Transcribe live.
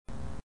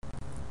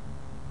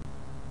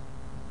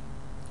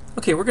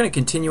Okay, we're going to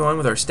continue on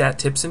with our stat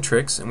tips and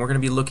tricks, and we're going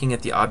to be looking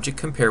at the Object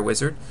Compare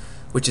Wizard,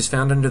 which is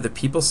found under the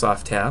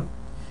PeopleSoft tab.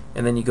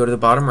 And then you go to the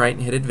bottom right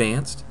and hit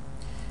Advanced.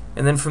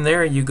 And then from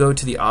there you go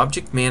to the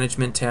Object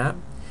Management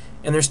tab.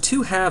 And there's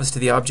two halves to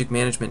the Object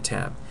Management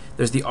tab.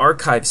 There's the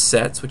Archive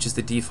Sets, which is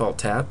the default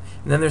tab,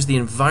 and then there's the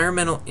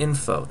Environmental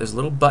Info. There's a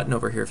little button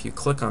over here. If you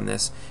click on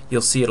this,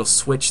 you'll see it'll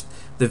switch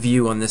the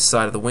view on this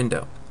side of the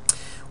window.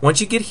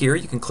 Once you get here,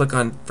 you can click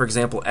on, for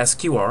example,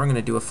 SQR. I'm going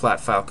to do a flat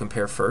file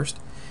compare first,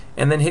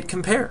 and then hit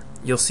Compare.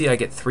 You'll see I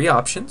get three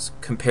options: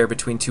 compare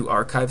between two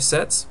archive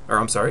sets,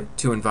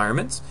 two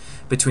environments,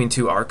 between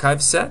two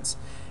archive sets,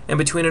 and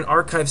between an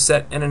archive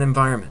set and an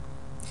environment.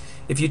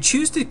 If you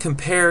choose to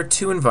compare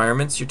two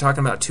environments, you're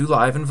talking about two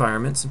live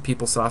environments in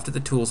PeopleSoft at the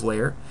tools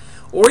layer,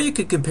 or you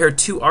could compare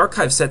two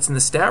archive sets in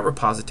the stat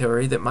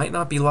repository that might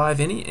not be live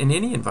in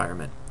any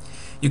environment.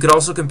 You could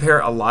also compare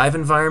a live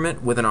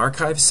environment with an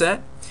archive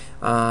set.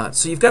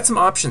 So you've got some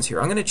options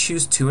here. I'm going to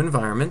choose two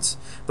environments,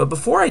 but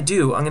before I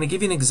do, I'm going to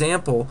give you an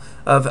example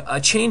of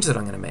a change that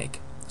I'm going to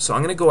make. So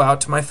I'm going to go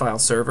out to my file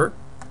server,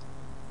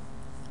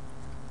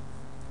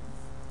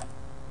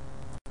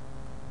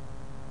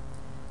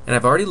 and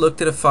I've already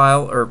looked at a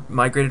file or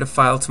migrated a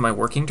file to my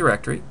working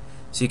directory.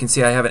 So you can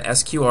see I have an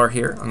SQR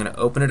here. I'm going to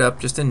open it up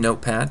just in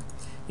Notepad.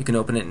 You can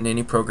open it in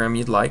any program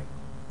you'd like.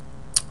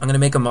 I'm going to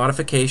make a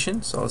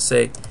modification, so I'll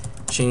say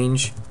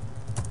change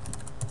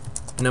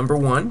number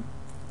 1,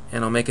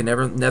 and I'll make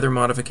another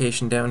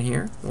modification down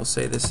here. We'll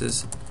say this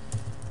is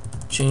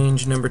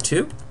change number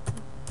 2,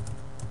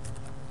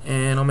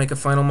 and I'll make a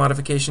final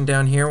modification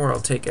down here where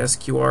I'll take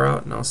SQR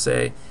out and I'll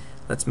say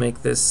let's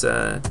make this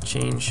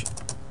change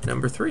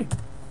number 3.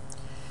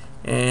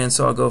 And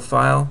so I'll go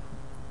File,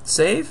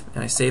 Save,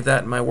 and I save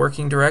that in my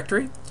working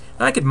directory.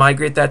 Now I could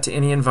migrate that to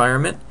any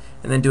environment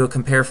and then do a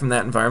compare from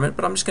that environment,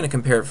 but I'm just going to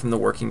compare it from the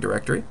working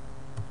directory.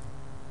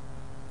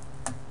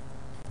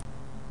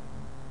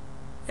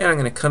 And I'm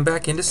going to come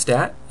back into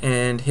Stat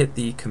and hit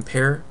the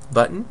Compare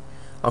button.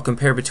 I'll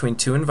compare between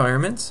two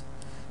environments,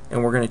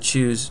 and we're going to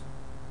choose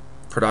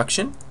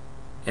Production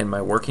and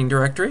my working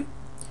directory.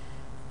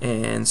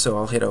 And so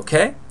I'll hit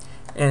OK.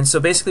 And so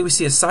basically we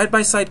see a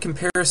side-by-side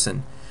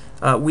comparison.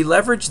 We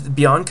leverage the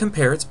Beyond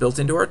Compare. It's built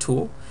into our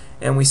tool,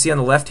 and we see on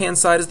the left-hand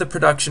side is the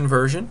production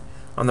version,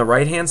 on the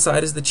right-hand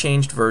side is the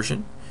changed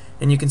version,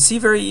 and you can see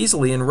very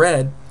easily in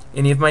red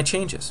any of my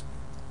changes.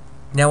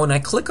 Now when I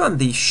click on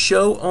the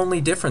Show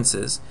Only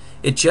Differences,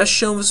 it just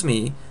shows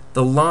me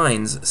the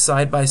lines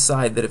side by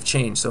side that have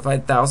changed. So if I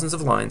had thousands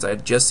of lines,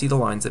 I'd just see the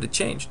lines that had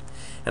changed.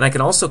 And I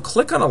can also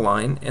click on a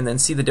line and then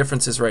see the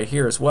differences right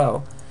here as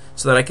well,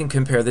 so that I can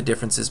compare the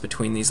differences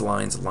between these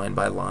lines line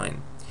by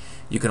line.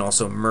 You can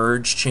also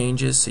merge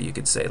changes, so you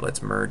could say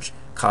let's merge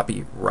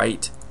copy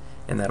right,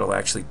 and that'll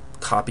actually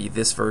copy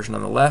this version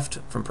on the left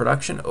from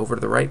production over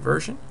to the right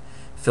version,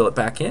 fill it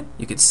back in.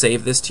 You could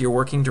save this to your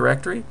working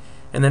directory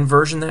and then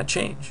version that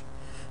change.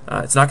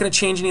 It's not going to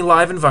change any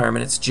live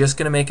environment, it's just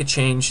going to make a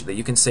change that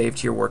you can save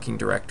to your working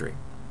directory.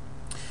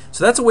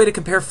 So that's a way to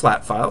compare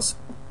flat files.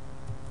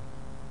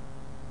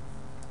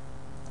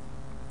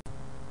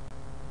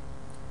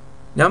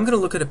 Now I'm going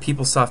to look at a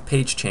PeopleSoft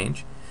page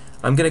change.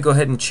 I'm going to go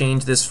ahead and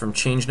change this from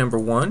change number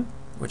 1,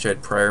 which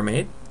I'd prior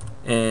made,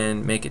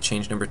 and make it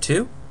change number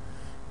 2.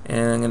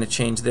 And I'm going to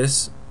change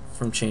this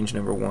from change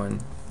number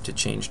 1 to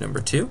change number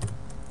 2.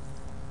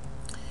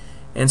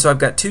 And so I've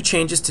got two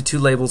changes to two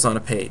labels on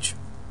a page.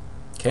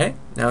 Okay,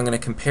 now I'm going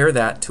to compare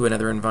that to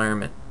another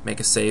environment.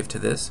 Make a save to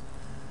this.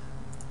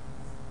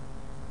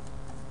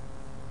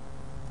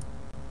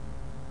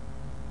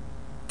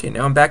 Okay,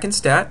 now I'm back in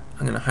Stat.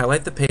 I'm going to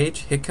highlight the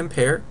page, hit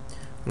Compare.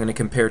 I'm going to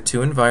compare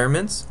two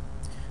environments.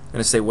 I'm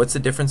going to say what's the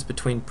difference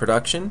between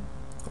production,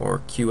 or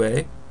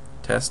QA,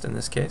 test in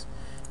this case,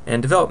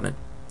 and development.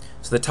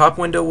 So the top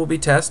window will be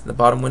test, the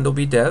bottom window will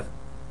be dev.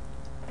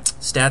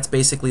 Stat's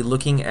basically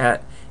looking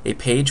at a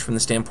page from the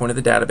standpoint of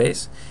the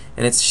database,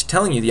 and it's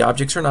telling you the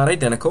objects are not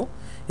identical.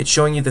 It's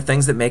showing you the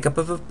things that make up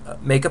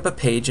a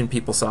page in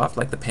PeopleSoft,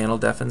 like the panel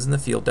defins and the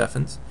field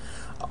defins.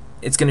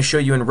 It's going to show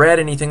you in red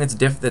anything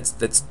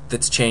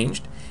that's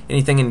changed.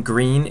 Anything in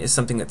green is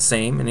something that's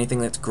same. Anything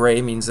that's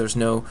gray means there's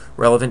no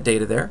relevant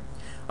data there.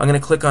 I'm going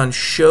to click on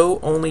Show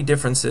Only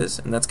Differences,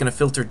 and that's going to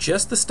filter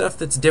just the stuff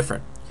that's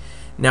different.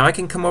 Now I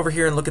can come over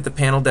here and look at the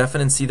panel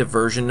defin and see the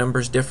version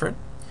numbers different.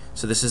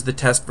 So this is the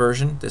test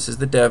version, this is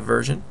the dev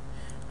version.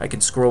 I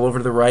can scroll over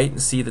to the right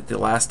and see that the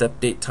last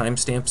update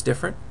timestamp's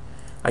different.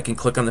 I can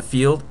click on the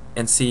field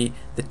and see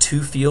the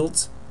two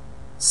fields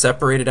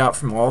separated out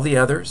from all the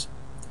others.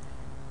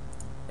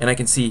 And I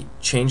can see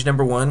change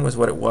number 1 was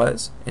what it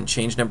was, and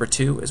change number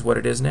 2 is what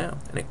it is now.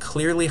 And it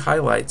clearly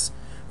highlights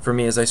for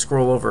me as I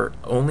scroll over,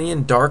 only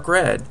in dark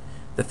red,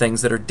 the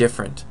things that are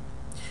different.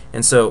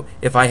 And so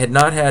if I had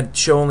not had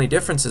Show Only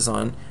Differences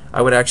on,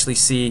 I would actually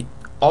see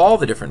all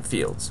the different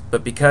fields.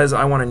 But because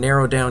I want to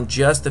narrow down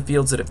just the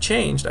fields that have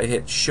changed, I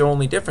hit Show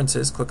Only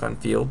Differences, click on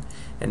Field,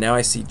 and now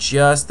I see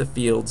just the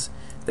fields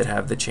that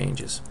have the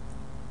changes.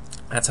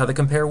 That's how the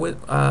Compare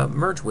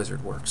Merge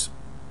Wizard works.